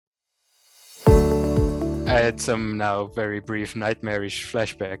I had some now very brief nightmarish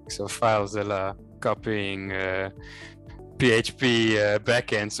flashbacks of FileZilla copying PHP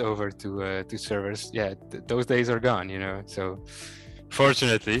backends over to servers. Yeah, those days are gone, you know. So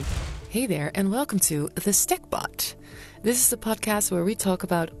fortunately. Hey there, and welcome to The StackBot. This is the podcast where we talk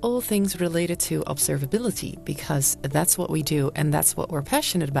about all things related to observability, because that's what we do and that's what we're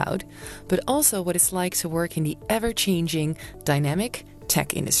passionate about, but also what it's like to work in the ever-changing, dynamic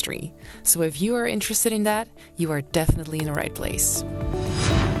tech industry. So if you are interested in that, you are definitely in the right place.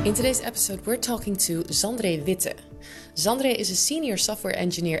 In today's episode, we're talking to Zandré Witte. Zandré is a senior software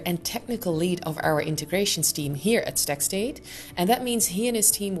engineer and technical lead of our integrations team here at StackState, and that means he and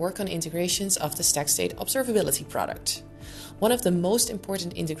his team work on integrations of the StackState observability product. One of the most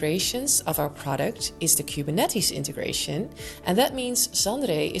important integrations of our product is the Kubernetes integration, and that means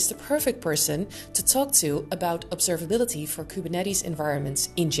Zandré is the perfect person to talk to about observability for Kubernetes environments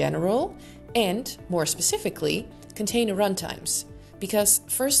in general, and more specifically, container runtimes. Because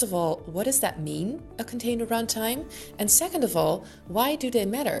first of all, what does that mean, a container runtime? And second of all, why do they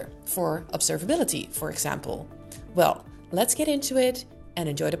matter for observability, for example? Well, let's get into it and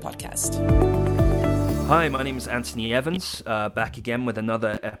enjoy the podcast. Hi, my name is Anthony Evans, back again with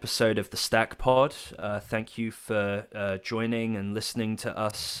another episode of the Stack Pod. Thank you for joining and listening to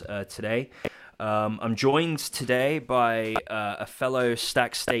us today. I'm joined today by a fellow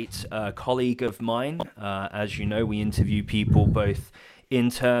StackState colleague of mine. As you know, we interview people both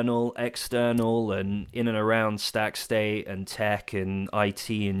internal, external, and in and around StackState and tech and IT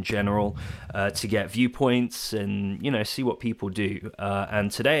in general to get viewpoints and, you know, see what people do. And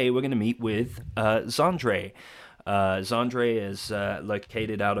today we're going to meet with Zandré. Zandré is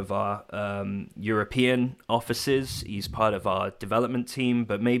located out of our European offices. He's part of our development team,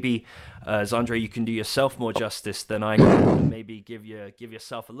 but maybe Zandré, you can do yourself more justice than I can. Maybe give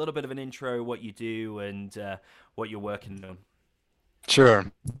yourself a little bit of an intro, what you do and what you're working on.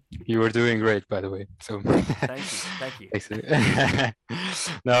 Sure. You were doing great, by the way. So thank you.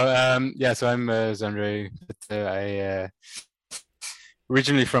 No, so I'm Zandré. I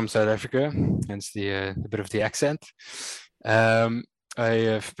originally from South Africa, hence the bit of the accent. I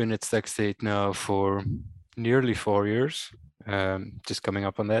have been at StackState now for nearly 4 years, just coming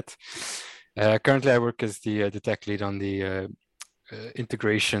up on that. Currently, I work as the tech lead on the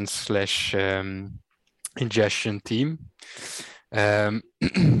integration/ingestion team. Well,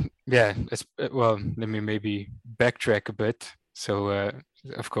 let me maybe backtrack a bit. So,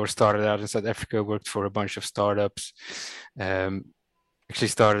 of course, started out in South Africa, worked for a bunch of startups. Actually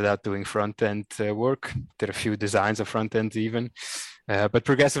started out doing front-end work, did a few designs of front-end even, but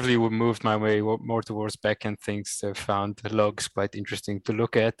progressively we moved my way more towards back-end things. Found the logs quite interesting to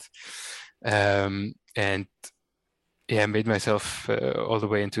look at, and made myself all the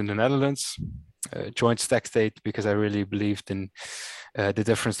way into the Netherlands. Joined StackState because I really believed in the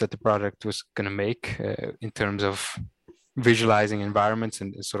difference that the product was going to make in terms of visualizing environments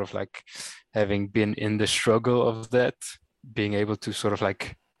and sort of like having been in the struggle of that, being able to sort of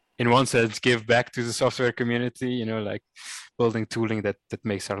like, in one sense, give back to the software community, you know, like building tooling that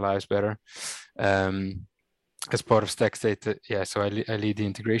makes our lives better. As part of StackState, so I lead the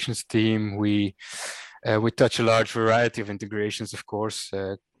integrations team. We touch a large variety of integrations, of course,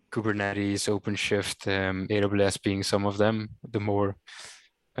 Kubernetes, OpenShift, AWS being some of them, the more,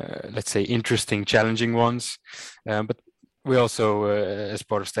 let's say, interesting, challenging ones. But we also, as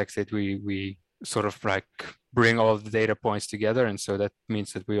part of StackState, we sort of like bring all the data points together. And so that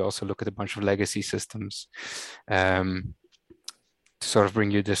means that we also look at a bunch of legacy systems to sort of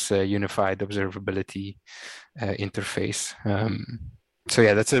bring you this unified observability interface. So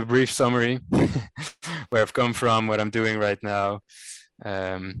that's a brief summary where I've come from, what I'm doing right now.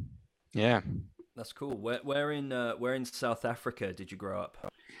 That's cool. Where in South Africa did you grow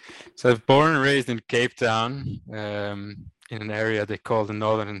up? So I was born and raised in Cape Town, in an area they call the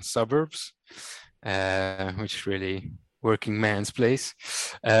Northern Suburbs, which is really working man's place.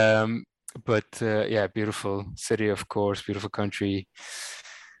 Beautiful city, of course, beautiful country.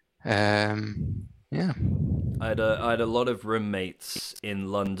 I had a lot of roommates in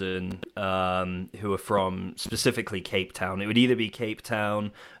London who were from specifically Cape Town. It would either be Cape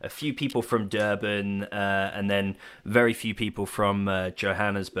Town, a few people from Durban, and then very few people from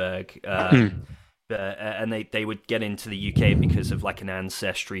Johannesburg. And they would get into the UK because of like an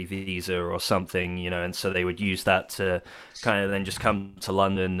ancestry visa or something, you know, and so they would use that to kind of then just come to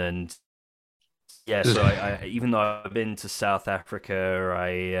London. And so I even though I've been to South Africa,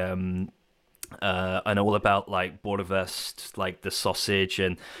 I know all about like Boerewors, like the sausage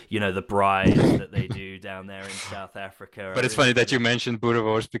and, you know, the braais that they do down there in South Africa. But it's funny that you mentioned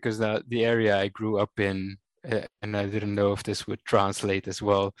Boerewors because the area I grew up in and I didn't know if this would translate as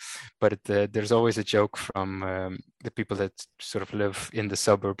well, but there's always a joke from the people that sort of live in the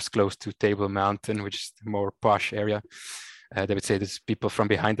suburbs close to Table Mountain, which is the more posh area. They would say this people from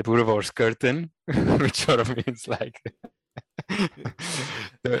behind the Boulevardskirchen, which sort of means like,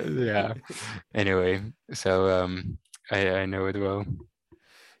 yeah. Anyway, so I know it well.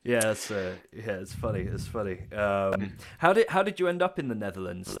 Yeah, it's funny. It's funny. How did you end up in the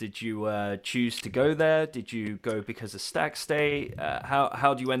Netherlands? Did you choose to go there? Did you go because of StackState?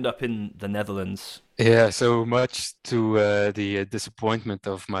 How do you end up in the Netherlands? Yeah, so much to the disappointment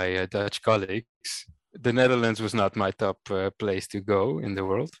of my Dutch colleagues, the Netherlands was not my top place to go in the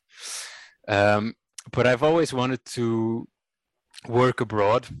world. But I've always wanted to work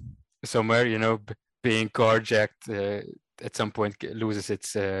abroad somewhere, you know, being carjacked at some point loses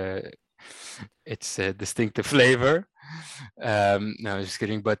its distinctive flavor. No, just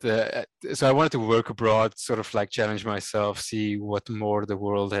kidding. But so I wanted to work abroad, sort of like challenge myself, see what more the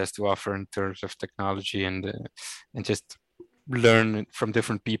world has to offer in terms of technology, and just learn from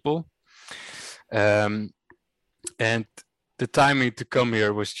different people. And the timing to come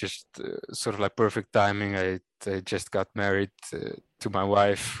here was just sort of like perfect timing. I just got married to my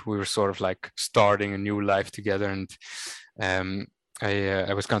wife. We were sort of like starting a new life together, and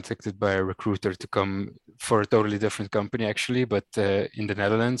I was contacted by a recruiter to come for a totally different company actually, but in the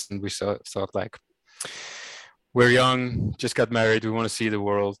Netherlands. And we thought like, we're young, just got married, we want to see the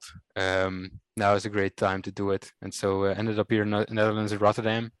world. Now is a great time to do it. And so ended up here in the Netherlands, in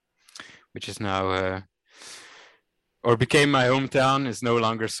Rotterdam, which is now or became my hometown. Is no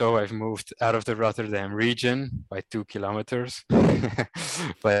longer so. I've moved out of the Rotterdam region by 2 kilometers.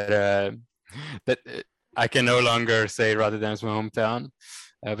 But that I can no longer say Rotterdam's my hometown.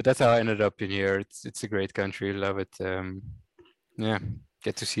 But that's how I ended up in here. It's a great country, love it. Yeah,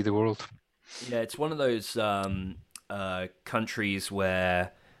 get to see the world. Yeah, it's one of those countries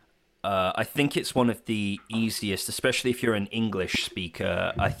where I think it's one of the easiest, especially if you're an English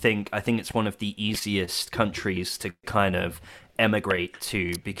speaker. I think it's one of the easiest countries to kind of emigrate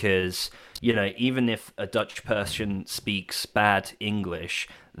to, because even if a Dutch person speaks bad English,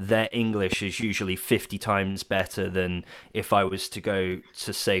 their English is usually 50 times better than if I was to go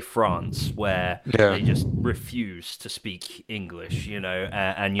to, say, France, where Yeah. they just refuse to speak English,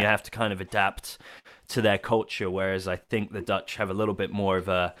 and you have to kind of adapt to their culture. Whereas I think the Dutch have a little bit more of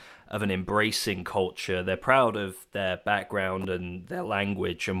an embracing culture. They're proud of their background and their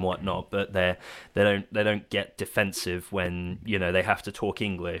language and whatnot, but they don't get defensive when they have to talk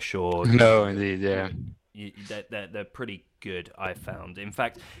English, or No, indeed, yeah. they're pretty good, I found. In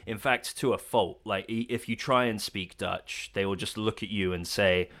fact, to a fault. Like, if you try and speak Dutch, they will just look at you and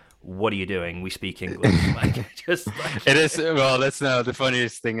say, "What are you doing? We speak English." It is. Well, that's now the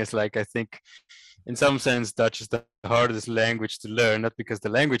funniest thing is, like, I think in some sense Dutch is the hardest language to learn, not because the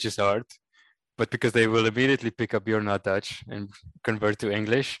language is hard, but because they will immediately pick up you're not Dutch and convert to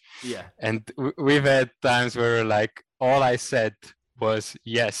English. Yeah. And we've had times where, like, all I said was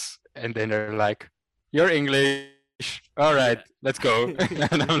yes, and then they're like, "You're English. All right, Yeah. let's go."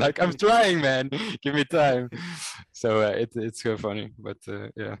 And I'm like, "I'm trying, man. Give me time." So it's so funny, but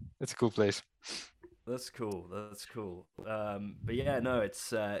yeah, it's a cool place. That's cool. That's cool. But yeah, no,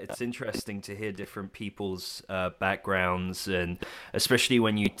 it's interesting to hear different people's backgrounds, and especially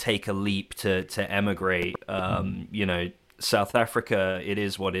when you take a leap to emigrate. South Africa, it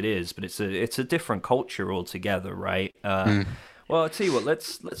is what it is, but it's a different culture altogether, right? Mm. Well, I'll tell you what.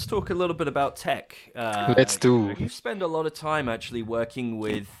 Let's talk a little bit about tech. Let's do. You spend a lot of time actually working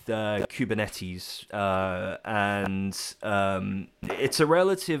with Kubernetes, and it's a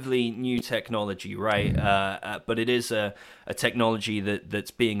relatively new technology, right? But it is a technology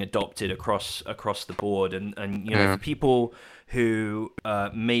that's being adopted across the board, and Yeah. for people who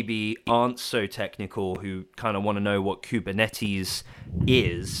maybe aren't so technical, who kind of want to know what Kubernetes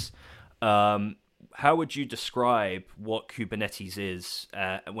is. How would you describe what Kubernetes is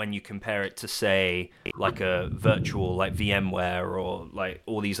when you compare it to, say, like a virtual, like VMware, or like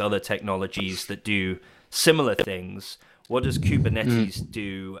all these other technologies that do similar things? What does Kubernetes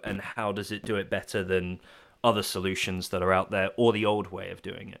do, and how does it do it better than other solutions that are out there, or the old way of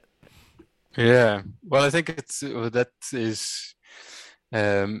doing it? Yeah. Well, I think that is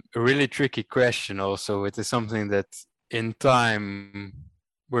a really tricky question. Also, it is something that in time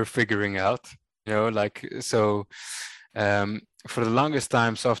we're figuring out. Like, so for the longest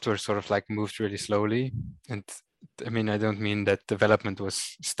time, software sort of like moved really slowly. And I mean, I don't mean that development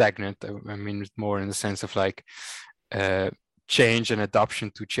was stagnant. I mean it more in the sense of like change and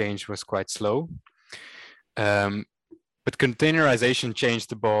adoption to change was quite slow. But containerization changed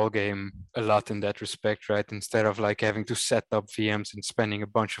the ball game a lot in that respect, right? Instead of like having to set up VMs and spending a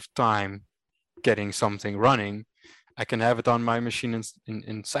bunch of time getting something running, I can have it on my machine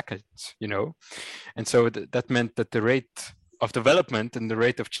in seconds, you know? And so that meant that the rate of development and the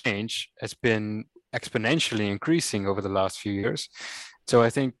rate of change has been exponentially increasing over the last few years. So I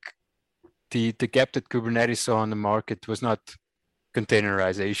think the gap that Kubernetes saw on the market was not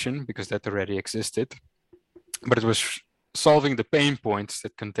containerization, because that already existed, but it was solving the pain points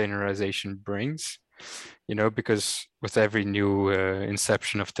that containerization brings, you know, because with every new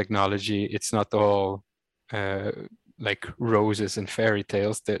inception of technology, it's not all like roses and fairy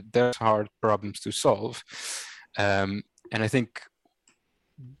tales. There's hard problems to solve. And I think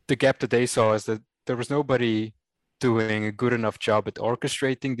the gap that they saw is that there was nobody doing a good enough job at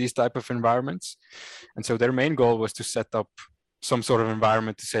orchestrating these type of environments. And so their main goal was to set up some sort of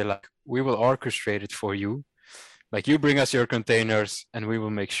environment to say, like, we will orchestrate it for you. Like, you bring us your containers and we will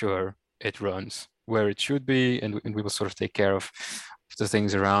make sure it runs where it should be, and we will sort of take care of the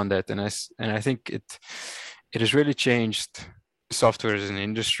things around that. And I think it has really changed software as an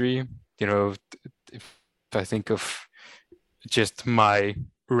industry. You know, if I think of just my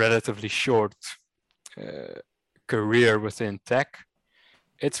relatively short career within tech,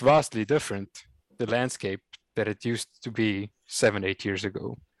 it's vastly different, the landscape, that it used to be 7-8 years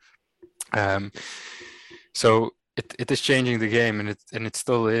ago. So it is changing the game, and it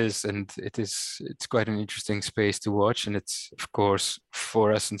still is, and it's quite an interesting space to watch. And it's, of course,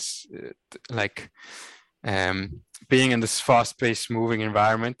 for us, like being in this fast-paced moving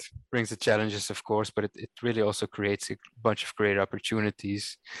environment brings the challenges, of course, but it really also creates a bunch of great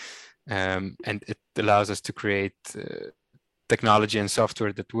opportunities, and it allows us to create technology and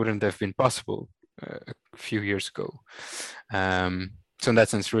software that wouldn't have been possible a few years ago. So in that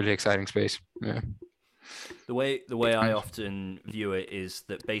sense, really exciting space. Yeah. The way I often view it is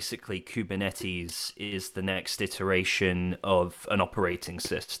that basically Kubernetes is the next iteration of an operating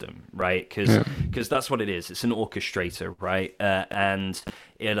system, right? Because that's what it is. It's an orchestrator, right? And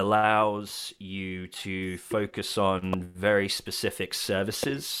it allows you to focus on very specific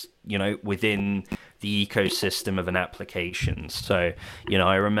services, you know, within the ecosystem of an application. So, you know,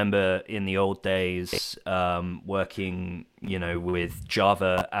 I remember in the old days working, you know, with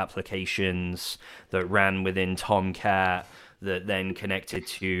Java applications that ran within Tomcat that then connected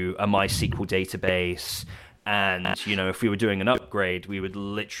to a MySQL database. And, you know, if we were doing an upgrade, we would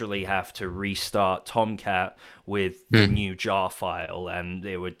literally have to restart Tomcat with the new jar file, and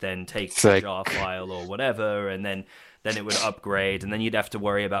it would then take the jar file or whatever, and then it would upgrade, and then you'd have to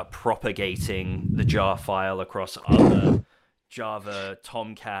worry about propagating the jar file across other Java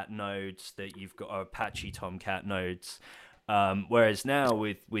Tomcat nodes that you've got, or Apache Tomcat nodes. Whereas now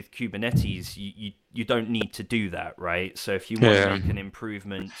with Kubernetes, you don't need to do that, right? So if you want to make an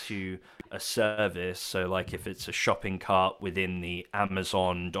improvement to a service, so like if it's a shopping cart within the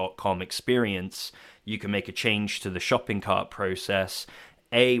Amazon.com experience, you can make a change to the shopping cart process,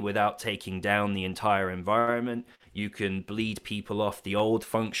 without taking down the entire environment. You can bleed people off the old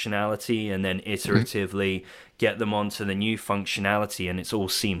functionality and then iteratively get them onto the new functionality, and it's all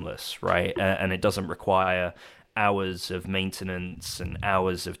seamless, right? And it doesn't require hours of maintenance and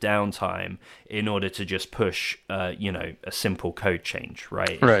hours of downtime in order to just push, you know, a simple code change,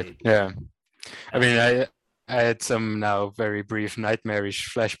 right? Right. Yeah. I mean, I had some now very brief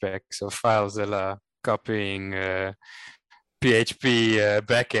nightmarish flashbacks of FileZilla copying PHP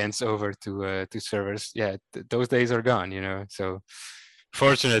backends over to servers. Yeah, those days are gone, you know. So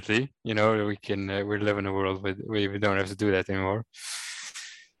fortunately, you know, we live in a world where we don't have to do that anymore.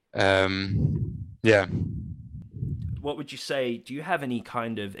 Yeah. What would you say? Do you have any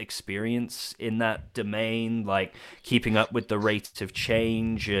kind of experience in that domain, like keeping up with the rate of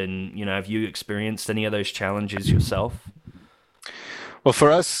change? And, you know, have you experienced any of those challenges yourself? Well, for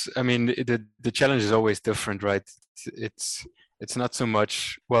us, I mean, the challenge is always different, right? It's not so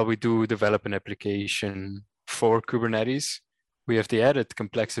much, well, we do develop an application for Kubernetes. We have the added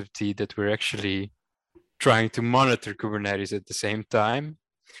complexity that we're actually trying to monitor Kubernetes at the same time.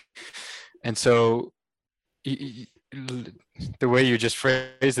 And so the way you just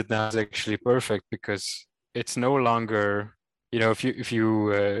phrased it now is actually perfect, because it's no longer, you know, if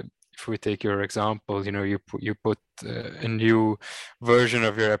we take your example, you know, you put a new version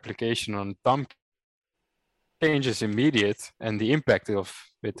of your application on Tomcat, change is immediate, and the impact of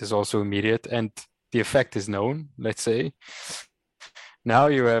it is also immediate, and the effect is known, let's say. Now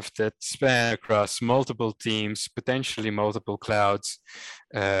you have that span across multiple teams, potentially multiple clouds.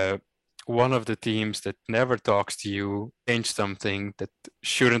 One of the teams that never talks to you changed something that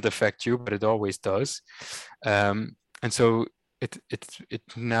shouldn't affect you, but it always does. And so it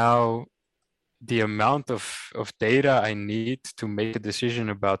now, the amount of data I need to make a decision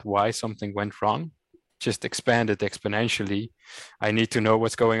about why something went wrong just expanded exponentially. I need to know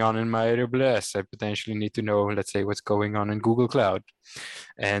what's going on in my AWS. I potentially need to know, let's say, what's going on in Google Cloud.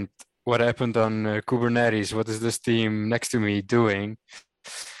 And what happened on Kubernetes? What is this team next to me doing?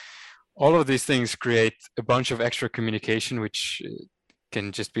 All of these things create a bunch of extra communication, which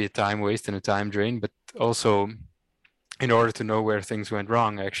can just be a time waste and a time drain, but also in order to know where things went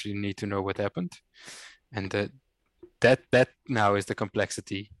wrong, I actually need to know what happened. And that now is the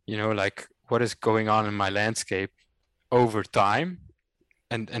complexity, like what is going on in my landscape over time,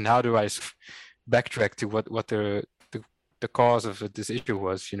 and how do I backtrack to what the cause of this issue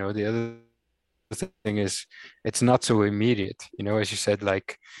was. The other thing is it's not so immediate, as you said,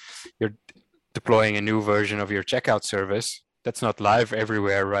 like you're deploying a new version of your checkout service that's not live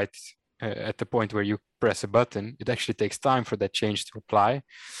everywhere right at the point where you press a button. It actually takes time for that change to apply,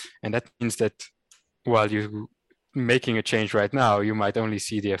 and that means that while you making a change right now, you might only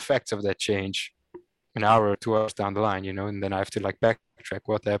see the effects of that change an hour or 2 hours down the line, and then I have to like backtrack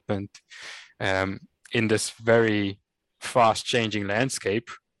what happened in this very fast changing landscape.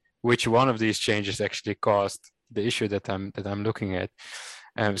 Which one of these changes actually caused the issue that I'm looking at?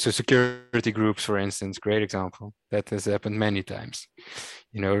 So security groups, for instance, great example. That has happened many times.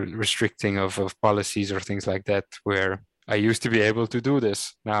 Restricting of policies or things like that, where I used to be able to do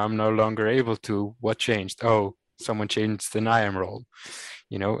this. Now I'm no longer able to. What changed? Oh, someone changed the IAM role.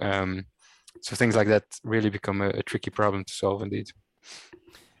 So things like that really become a tricky problem to solve indeed.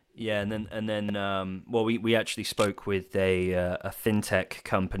 Yeah, and then well, we actually spoke with a fintech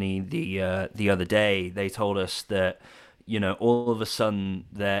company the other day. They told us that all of a sudden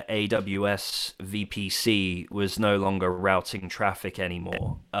their AWS VPC was no longer routing traffic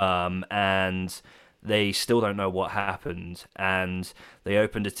anymore, and they still don't know what happened, and they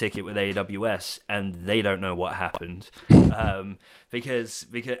opened a ticket with AWS and they don't know what happened, because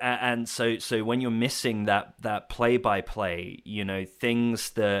and so when you're missing that play by play,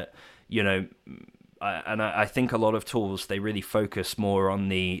 things that I think a lot of tools, they really focus more on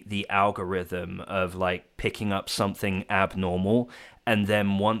the algorithm of like picking up something abnormal, and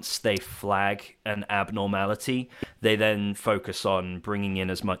then once they flag an abnormality, they then focus on bringing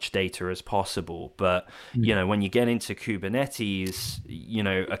in as much data as possible. But when you get into Kubernetes,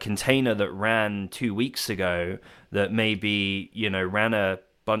 a container that ran 2 weeks ago that maybe ran a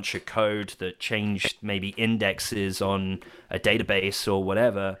bunch of code that changed maybe indexes on a database or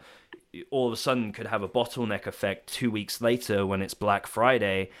whatever, all of a sudden could have a bottleneck effect 2 weeks later when it's Black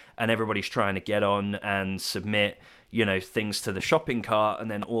Friday and everybody's trying to get on and submit, things to the shopping cart, and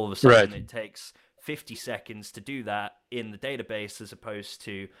then all of a sudden It takes 50 seconds to do that in the database as opposed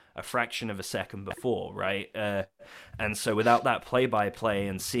to a fraction of a second before, right? And so without that play-by-play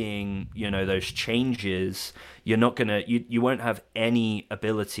and seeing, those changes, you're not gonna, you won't have any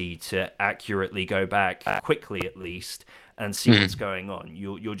ability to accurately go back quickly, at least, and see what's going on.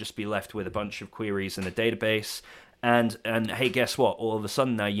 You'll just be left with a bunch of queries in a database. And hey, guess what? All of a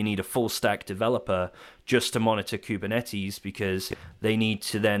sudden now you need a full stack developer just to monitor Kubernetes, because they need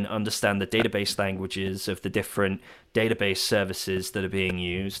to then understand the database languages of the different database services that are being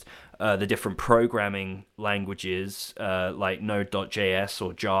used, the different programming languages like Node.js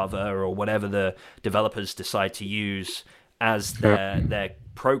or Java or whatever the developers decide to use as their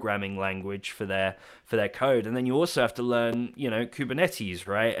programming language for their code. And then you also have to learn, Kubernetes,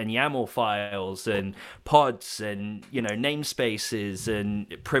 right? And YAML files and pods and, namespaces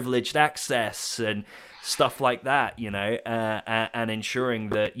and privileged access and stuff like that, and ensuring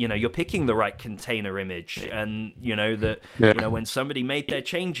that, you're picking the right container image, and, when somebody made their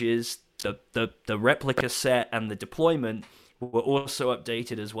changes, the replica set and the deployment were also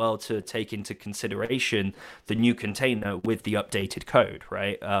updated as well to take into consideration the new container with the updated code,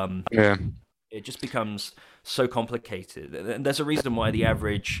 right? It just becomes so complicated. And there's a reason why the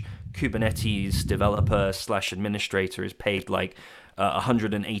average Kubernetes developer / administrator is paid like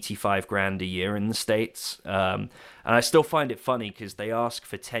 185 grand a year in the States. And I still find it funny because they ask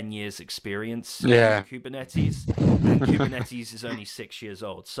for 10 years experience in Kubernetes, and Kubernetes is only 6 years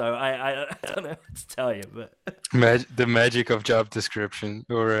old. So I don't know what to tell you, but the magic of job description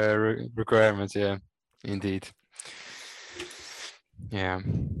or requirements. Yeah, indeed. Yeah.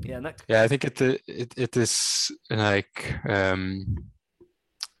 I think it is like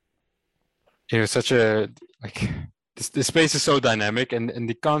such a like the space is so dynamic, and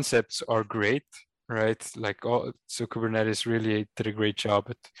the concepts are great, right? Like so Kubernetes really did a great job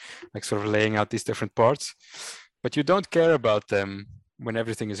at like sort of laying out these different parts, but you don't care about them when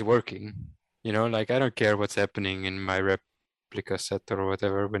everything is working. Like I don't care what's happening in my replica set or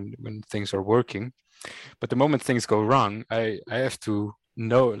whatever when things are working. But the moment things go wrong, I have to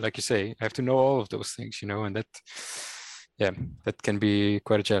know, like you say, I have to know all of those things, and yeah, that can be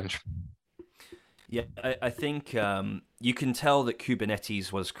quite a challenge. Yeah, I think you can tell that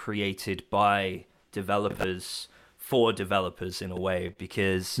Kubernetes was created by developers for developers in a way,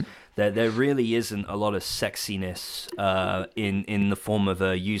 because there really isn't a lot of sexiness in the form of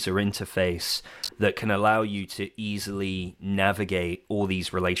a user interface that can allow you to easily navigate all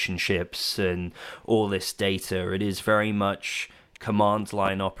these relationships and all this data. It is very much command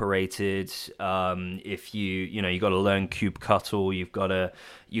line operated. If you got to learn kubectl, you got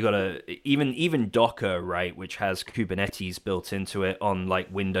to even Docker, right, which has Kubernetes built into it on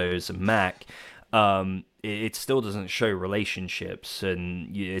like Windows and Mac. It still doesn't show relationships,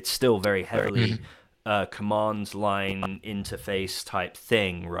 and it's still very heavily command line interface type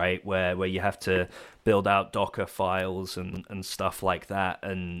thing, right, where you have to build out Docker files and stuff like that,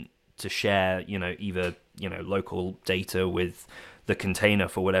 and to share, either local data with the container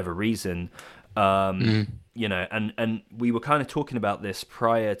for whatever reason. And we were kind of talking about this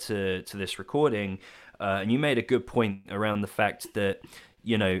prior to this recording, and you made a good point around the fact that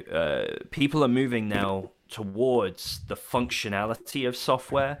people are moving now towards the functionality of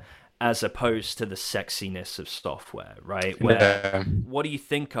software as opposed to the sexiness of software, right? What do you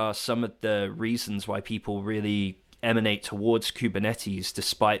think are some of the reasons why people really emanate towards Kubernetes,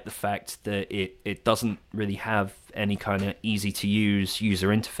 despite the fact that it doesn't really have any kind of easy to use user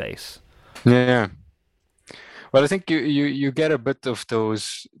interface? Yeah. Well, I think you get a bit of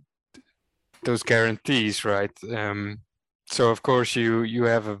those guarantees, right? So of course you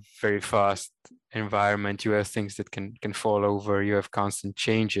have a very fast environment. You have things that can fall over. You have constant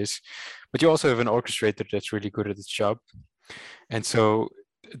changes, but you also have an orchestrator that's really good at its job. And so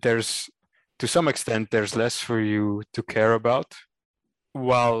to some extent, there's less for you to care about.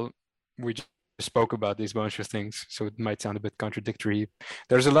 While we just spoke about these bunch of things, so it might sound a bit contradictory.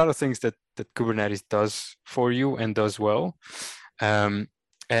 There's a lot of things that Kubernetes does for you and does well. And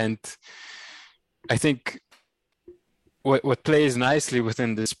I think what plays nicely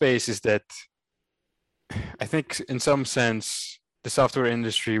within the space is that I think in some sense the software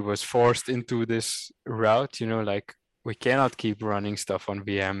industry was forced into this route, like we cannot keep running stuff on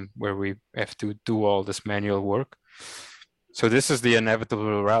VM where we have to do all this manual work. So this is the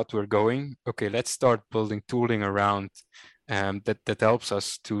inevitable route we're going. Okay, let's start building tooling around that helps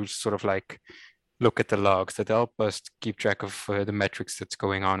us to sort of like look at the logs, that help us keep track of the metrics that's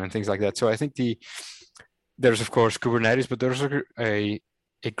going on and things like that. So I think there's of course Kubernetes, but there's a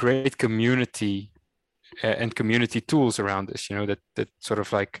great community and community tools around this, that sort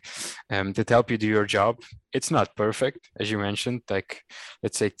of like that help you do your job. It's not perfect, as you mentioned. Like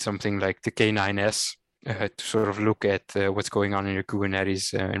let's say something like the K9S to sort of look at what's going on in your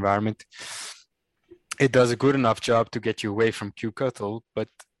Kubernetes environment. It does a good enough job to get you away from kubectl, but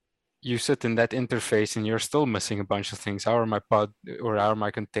you sit in that interface and you're still missing a bunch of things. How are my pod or how are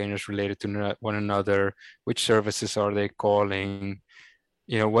my containers related to one another? Which services are they calling?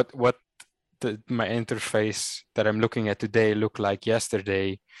 What my interface that I'm looking at today looked like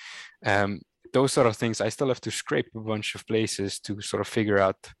yesterday. Those sort of things, I still have to scrape a bunch of places to sort of figure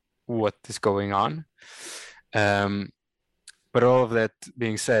out what is going on. But all of that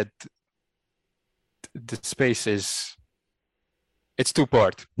being said, the space it's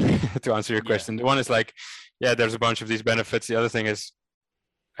two-part to answer your question. The one is like, yeah, there's a bunch of these benefits. The other thing is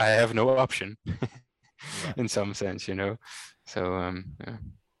I have no option in some sense, So, yeah.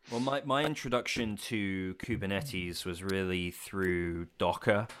 Well, my introduction to Kubernetes was really through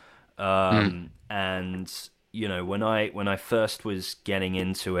Docker, and when I first was getting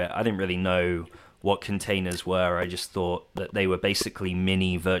into it, I didn't really know what containers were. I just thought that they were basically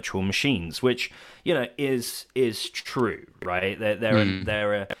mini virtual machines, which is true, right?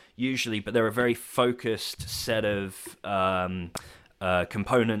 They're usually, but they're a very focused set of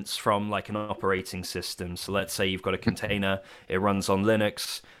components from like an operating system. So let's say you've got a container, it runs on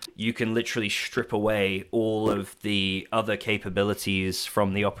Linux. You can literally strip away all of the other capabilities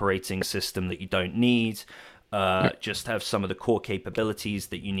from the operating system that you don't need. Just have some of the core capabilities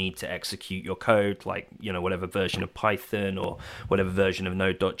that you need to execute your code, like whatever version of Python or whatever version of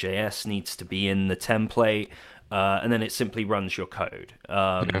Node.js needs to be in the template. And then it simply runs your code.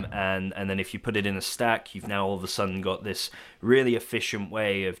 And then if you put it in a stack, you've now all of a sudden got this really efficient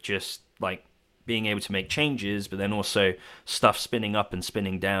way of just like being able to make changes, but then also stuff spinning up and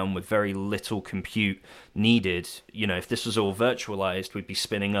spinning down with very little compute needed. You know, if this was all virtualized, we'd be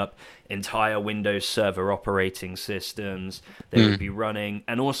spinning up entire Windows Server operating systems. They would be running,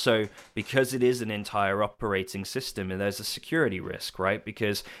 and also because it is an entire operating system, there's a security risk, right?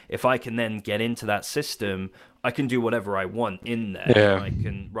 Because if I can then get into that system, I can do whatever I want in there. Yeah. I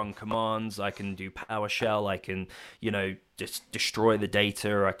can run commands, I can do PowerShell, I can, just destroy the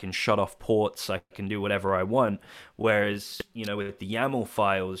data, I can shut off ports, I can do whatever I want. Whereas, with the YAML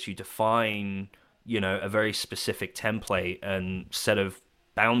files, you define, a very specific template and set of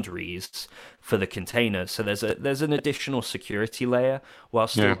boundaries for the container. So there's an additional security layer while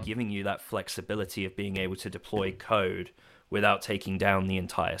still giving you that flexibility of being able to deploy code without taking down the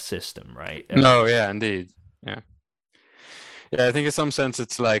entire system, right? No, yeah, indeed. Yeah. Yeah, I think in some sense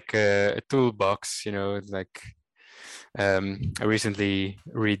it's like a toolbox, like I recently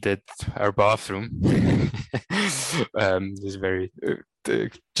redid our bathroom. It's very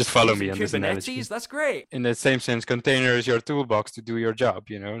just follow me on this analogy. That's great. In the same sense, container is your toolbox to do your job,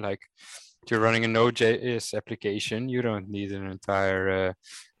 like if you're running a Node.js application, you don't need an entire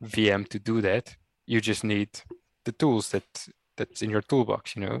VM to do that. You just need the tools that's in your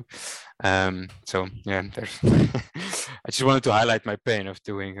toolbox, so yeah, there's I just wanted to highlight my pain of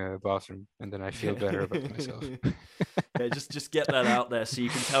doing a bathroom, and then I feel better about myself. Yeah, just get that out there so you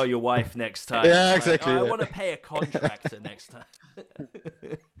can tell your wife next time. Yeah, exactly. I want to pay a contractor next time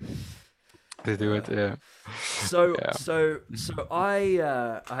to do it. Yeah. So I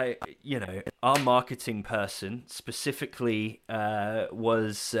our marketing person specifically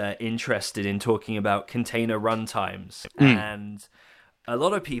was interested in talking about container runtimes, and a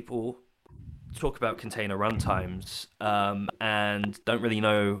lot of people talk about container runtimes and don't really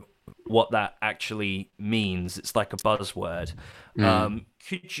know what that actually means. It's like a buzzword.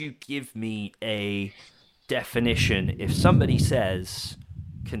 Could you give me a definition? If somebody says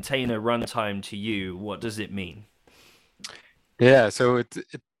container runtime to you, what does it mean? Yeah, so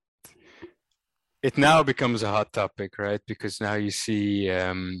it now becomes a hot topic, right? Because now you see,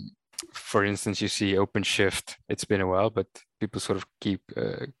 for instance, you see OpenShift. It's been a while, but people sort of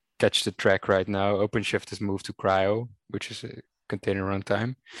catch the track right now. OpenShift has moved to CRI-O, which is a container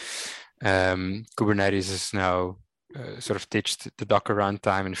runtime. Kubernetes is now sort of ditched the Docker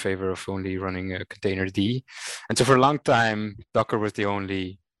runtime in favor of only running a container D. And so for a long time, Docker was the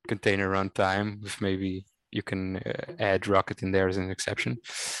only container runtime, with maybe you can add Rocket in there as an exception.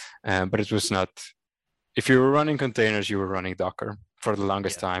 But it was not, if you were running containers, you were running Docker for the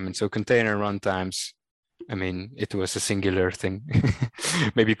longest time. And so container runtimes, I mean, it was a singular thing.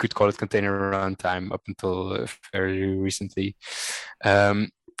 Maybe you could call it container runtime up until fairly recently.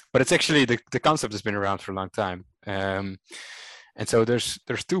 But it's actually, the concept has been around for a long time. And so there's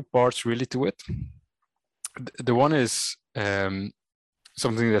two parts really to it. The one is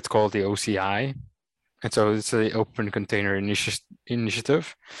something that's called the OCI. And so it's the Open Container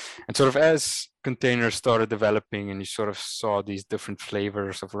Initiative. And sort of as containers started developing and you sort of saw these different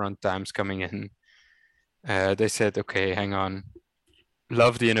flavors of runtimes coming in, they said, okay, hang on,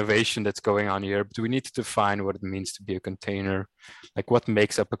 love the innovation that's going on here, but we need to define what it means to be a container. Like what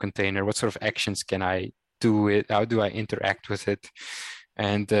makes up a container? What sort of actions can I do it? How do I interact with it?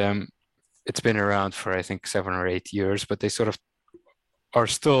 And it's been around for, I think, 7 or 8 years, but they sort of are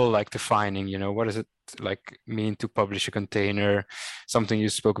still like defining, what does it like mean to publish a container? Something you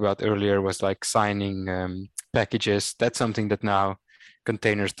spoke about earlier was like signing packages. That's something that now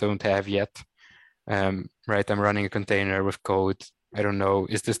containers don't have yet. Right, I'm running a container with code. I don't know,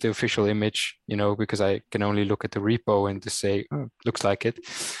 is this the official image? Because I can only look at the repo and just say, oh, looks like it.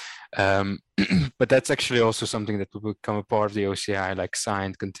 But that's actually also something that will become a part of the OCI, like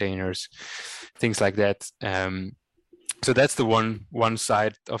signed containers, things like that. So that's the one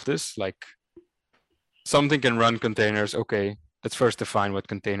side of this, like something can run containers. Okay, let's first define what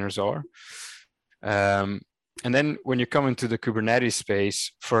containers are. And then when you come into the Kubernetes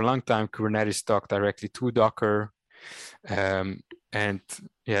space, for a long time, Kubernetes talked directly to Docker. And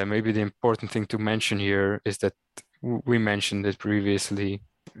yeah, maybe the important thing to mention here is that we mentioned it previously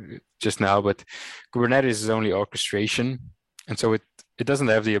just now, but Kubernetes is only orchestration. And so it doesn't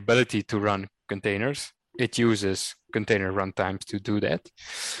have the ability to run containers. It uses container runtimes to do that.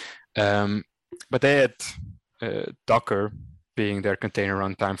 But they had Docker being their container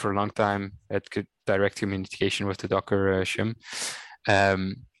runtime for a long time. It could direct communication with the Docker shim.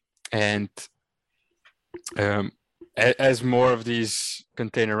 As more of these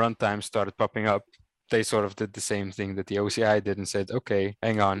container runtimes started popping up, they sort of did the same thing that the OCI did and said, okay,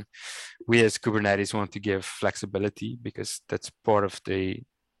 hang on, we as Kubernetes want to give flexibility because that's part of the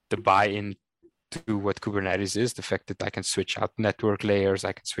buy-in to what Kubernetes is, the fact that I can switch out network layers,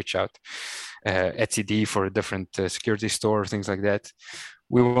 I can switch out etcd for a different security store, things like that.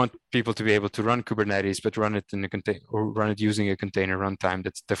 We want people to be able to run Kubernetes, but run it in a container, or run it using a container runtime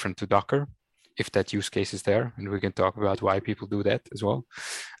that's different to Docker, if that use case is there, and we can talk about why people do that as well.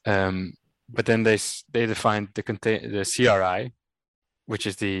 But then they defined the CRI, which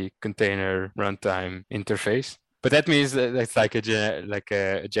is the container runtime interface. But that means that it's like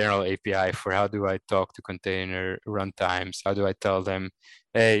a general API for how do I talk to container runtimes? How do I tell them,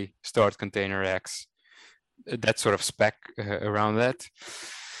 hey, start container X? That sort of spec around that.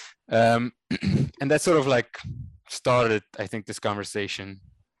 And that sort of like started, I think, this conversation.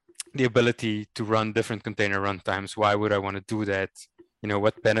 The ability to run different container runtimes. Why would I want to do that?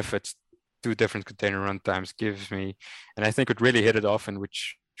 What benefits do different container runtimes gives me? And I think it really hit it off, and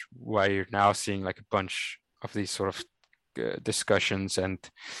why you're now seeing like a bunch of these sort of discussions and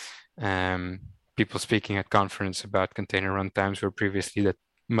people speaking at conference about container runtimes, where previously that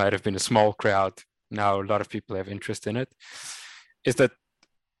might have been a small crowd. Now a lot of people have interest in it. Is that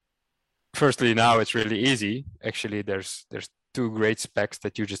firstly, now it's really easy. Actually, there's 2 great specs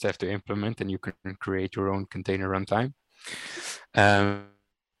that you just have to implement, and you can create your own container runtime.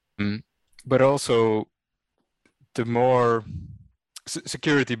 But also, the more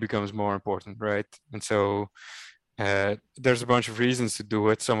security becomes more important, right? And so there's a bunch of reasons to do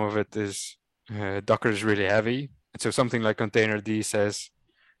it. Some of it is Docker is really heavy. And so something like Containerd says,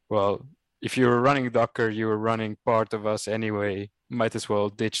 well, if you're running Docker, you're running part of us anyway, might as well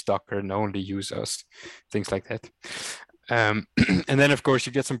ditch Docker and only use us, things like that. And then, of course,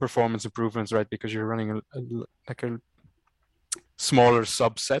 you get some performance improvements, right? Because you're running a smaller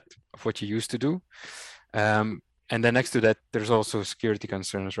subset of what you used to do. And then next to that, there's also security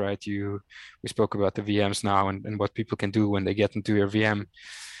concerns, right? We spoke about the VMs now and what people can do when they get into your VM.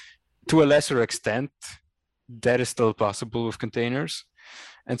 To a lesser extent, that is still possible with containers.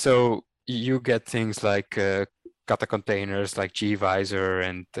 And so you get things like kata containers, like gvisor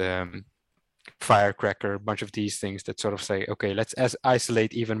and Firecracker, a bunch of these things that sort of say, okay, let's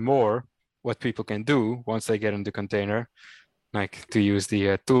isolate even more what people can do once they get into container. Like, to use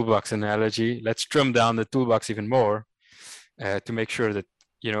the toolbox analogy, let's trim down the toolbox even more to make sure that,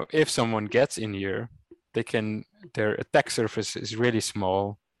 if someone gets in here, their attack surface is really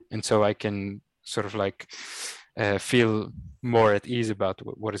small. And so I can sort of like feel more at ease about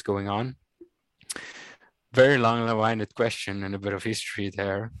what is going on. Very long-winded question and a bit of history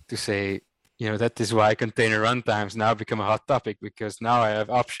there to say, that is why container runtimes now become a hot topic, because now I have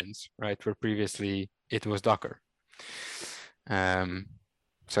options, right? Where previously it was Docker.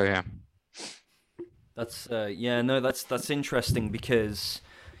 So yeah. That's that's interesting, because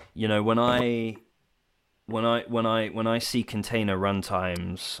when I see container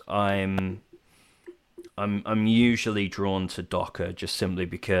runtimes, I'm usually drawn to Docker, just simply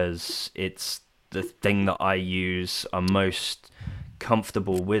because it's the thing that I use. I'm most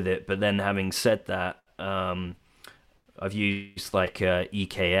comfortable with it. But then, having said that, I've used like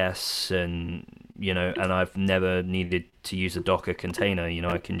EKS and and I've never needed to use a Docker container.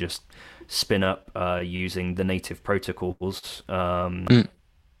 I can just spin up using the native protocols.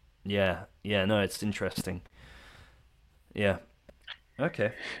 Yeah, no, it's interesting. Yeah.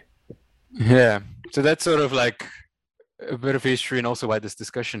 Okay. Yeah. So that's sort of like a bit of history, and also why this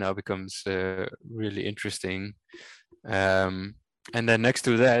discussion now becomes really interesting. And then next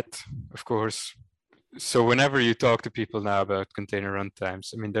to that, of course, so whenever you talk to people now about container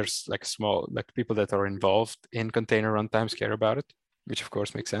runtimes, I mean, there's like people that are involved in container runtimes care about it, which of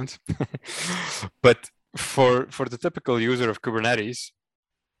course makes sense. But for the typical user of Kubernetes,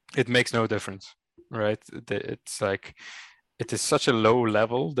 it makes no difference, right? It's like, it is such a low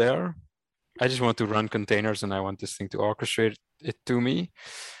level there. I just want to run containers and I want this thing to orchestrate it to me.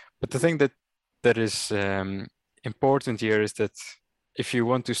 But the thing that is important here is that if you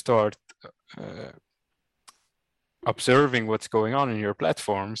want to start observing what's going on in your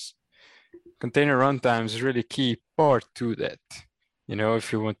platforms, container runtime is really key part to that.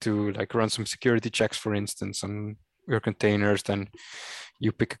 If you want to like run some security checks, for instance, on your containers, then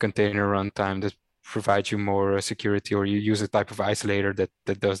you pick a container runtime that provides you more security, or you use a type of isolator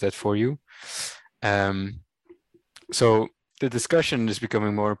that does that for you. So the discussion is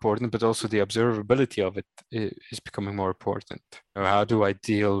becoming more important, but also the observability of it is becoming more important. How do I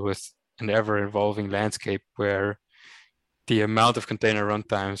deal with an ever-evolving landscape where the amount of container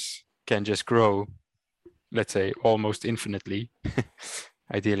runtimes can just grow, let's say, almost infinitely?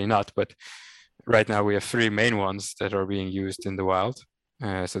 Ideally not, but right now we have 3 main ones that are being used in the wild.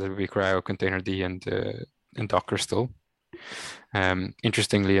 So that would be Cryo, Containerd, and Docker still.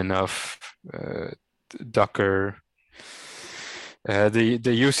 Interestingly enough, Docker, the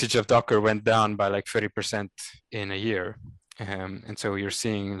usage of Docker went down by like 30% in a year. And so you're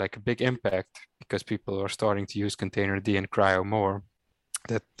seeing like a big impact because people are starting to use containerd and CRI-O more,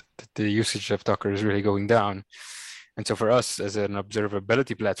 that the usage of Docker is really going down. And so for us as an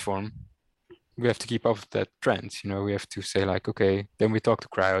observability platform, we have to keep up with that trend. We have to say like, okay, then we talk to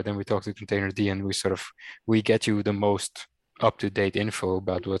CRI-O, then we talk to containerd, and we get you the most up-to-date info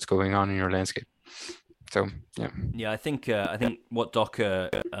about what's going on in your landscape. So yeah. Yeah, I think what Docker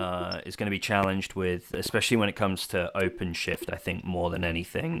is going to be challenged with, especially when it comes to OpenShift, I think more than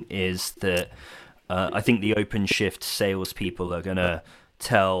anything, is that I think the OpenShift salespeople are going to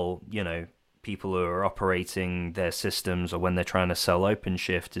tell people who are operating their systems, or when they're trying to sell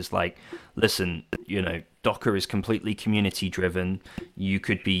OpenShift, is like, listen, Docker is completely community driven. You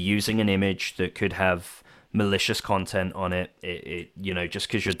could be using an image that could have malicious content on it. Just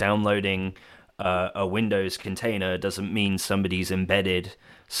because you're downloading a Windows container doesn't mean somebody's embedded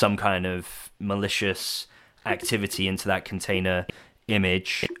some kind of malicious activity into that container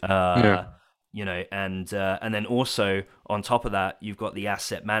image. Yeah. And then also on top of that, you've got the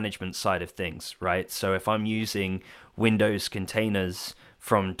asset management side of things, right? So if I'm using Windows containers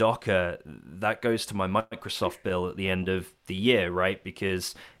from Docker, that goes to my Microsoft bill at the end of the year, right?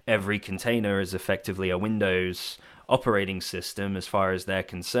 Because every container is effectively a Windows operating system as far as they're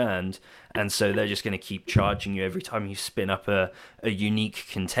concerned, and so they're just going to keep charging you every time you spin up a unique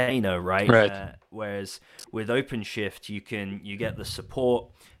container, right? Whereas with OpenShift, you get the support.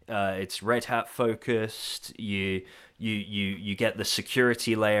 It's Red Hat focused. You get the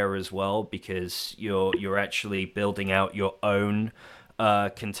security layer as well, because you're actually building out your own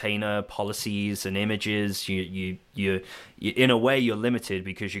container policies and images. You in a way you're limited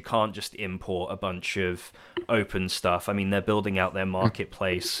because you can't just import a bunch of open stuff. I mean, they're building out their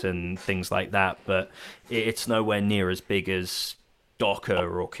marketplace and things like that, but it's nowhere near as big as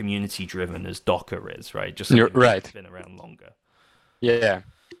Docker or community driven as Docker is, right? Just You're right. It's been around longer. Yeah,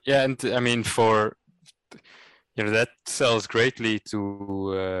 and I mean, for that sells greatly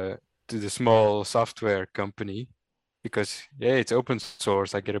to the small software company, because it's open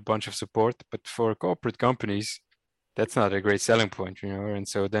source. I get a bunch of support, but for corporate companies, that's not a great selling point, And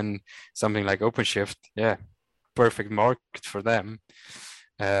so then something like OpenShift, perfect market for them.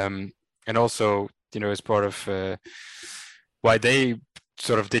 And also, as part of why they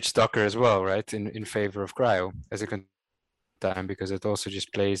sort of ditched Docker as well, right? In favor of CRI-O as a time, because it also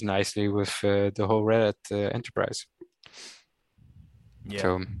just plays nicely with the whole Red Hat enterprise. Yeah.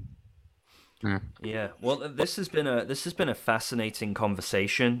 So, yeah. Well, this has been a fascinating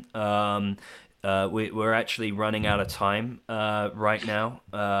conversation. We're actually running out of time right now.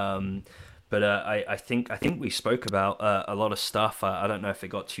 But I think we spoke about a lot of stuff. I don't know if it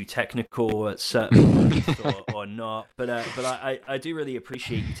got too technical at certain points or not. But I do really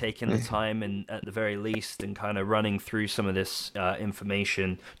appreciate you taking the time, and at the very least, and kind of running through some of this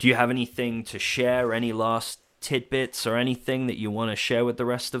information. Do you have anything to share? Any last tidbits or anything that you want to share with the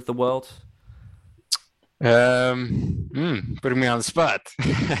rest of the world? Putting me on the spot.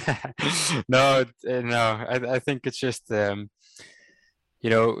 No. I think it's just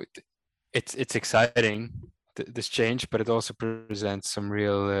it's exciting, this change, but it also presents some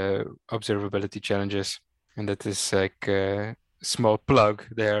real observability challenges, and that is like a small plug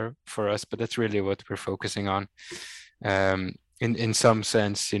there for us. But that's really what we're focusing on. In some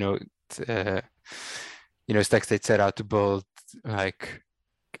sense, StackState set out to build like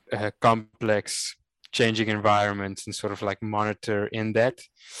complex changing environments and sort of like monitor in that,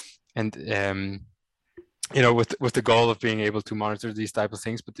 and with the goal of being able to monitor these type of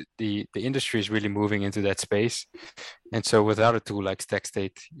things. But the industry is really moving into that space, and so without a tool like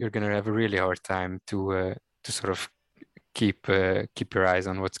StackState, you're going to have a really hard time to sort of keep your eyes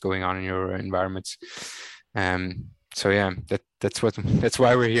on what's going on in your environments. So yeah, that's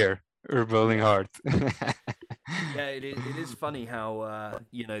why we're here. We're building hard. Yeah, it is funny how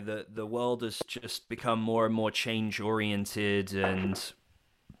the world has just become more and more change oriented, and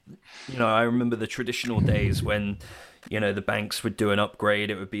I remember the traditional days when the banks would do an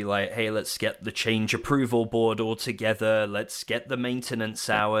upgrade. It would be like, hey, let's get the change approval board all together, let's get the maintenance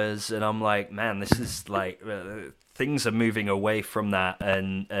hours, and I'm like, man, this is like things are moving away from that,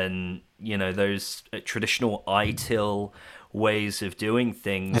 and those traditional ITIL ways of doing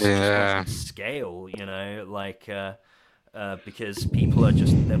things just don't scale, because people are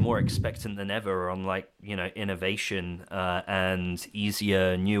they're more expectant than ever on innovation and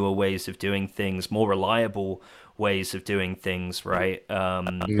easier, newer ways of doing things, more reliable ways of doing things, right?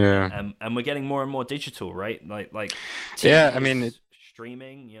 And we're getting more and more digital, right? Like yeah, TV I mean,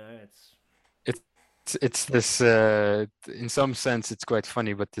 streaming, it's this in some sense it's quite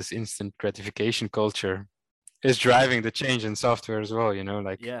funny, but this instant gratification culture is driving the change in software as well.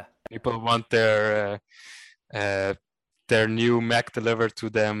 People want their new Mac delivered to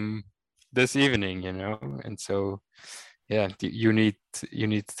them this evening, and so yeah, you need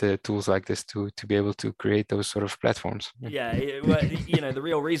tools like this to be able to create those sort of platforms. Yeah, well, the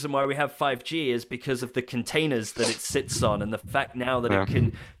real reason why we have 5G is because of the containers that it sits on, and the fact now that it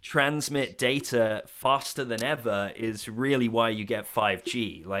can transmit data faster than ever is really why you get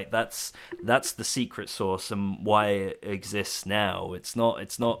 5G. Like that's the secret sauce and why it exists now. It's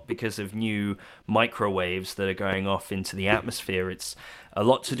not because of new microwaves that are going off into the atmosphere. It's a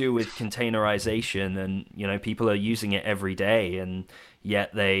lot to do with containerization, and people are using it every day, and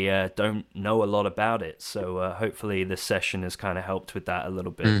yet they don't know a lot about it. So hopefully this session has kind of helped with that a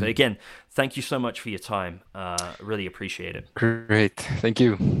little bit. But again, thank you so much for your time. Really appreciate it. Great, thank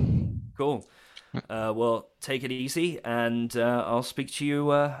you. Cool. Well, take it easy, and I'll speak to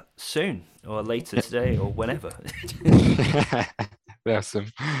you soon, or later today, or whenever.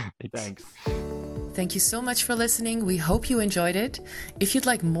 Awesome. Thanks. Thank you so much for listening. We hope you enjoyed it. If you'd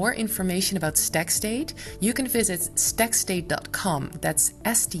like more information about StackState, you can visit stackstate.com. That's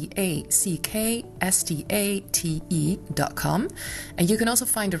StackState.com. And you can also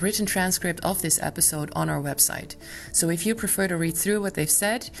find a written transcript of this episode on our website. So if you prefer to read through what they've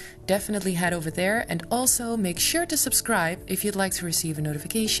said, definitely head over there, and also make sure to subscribe if you'd like to receive a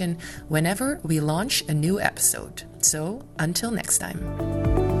notification whenever we launch a new episode. So until next time.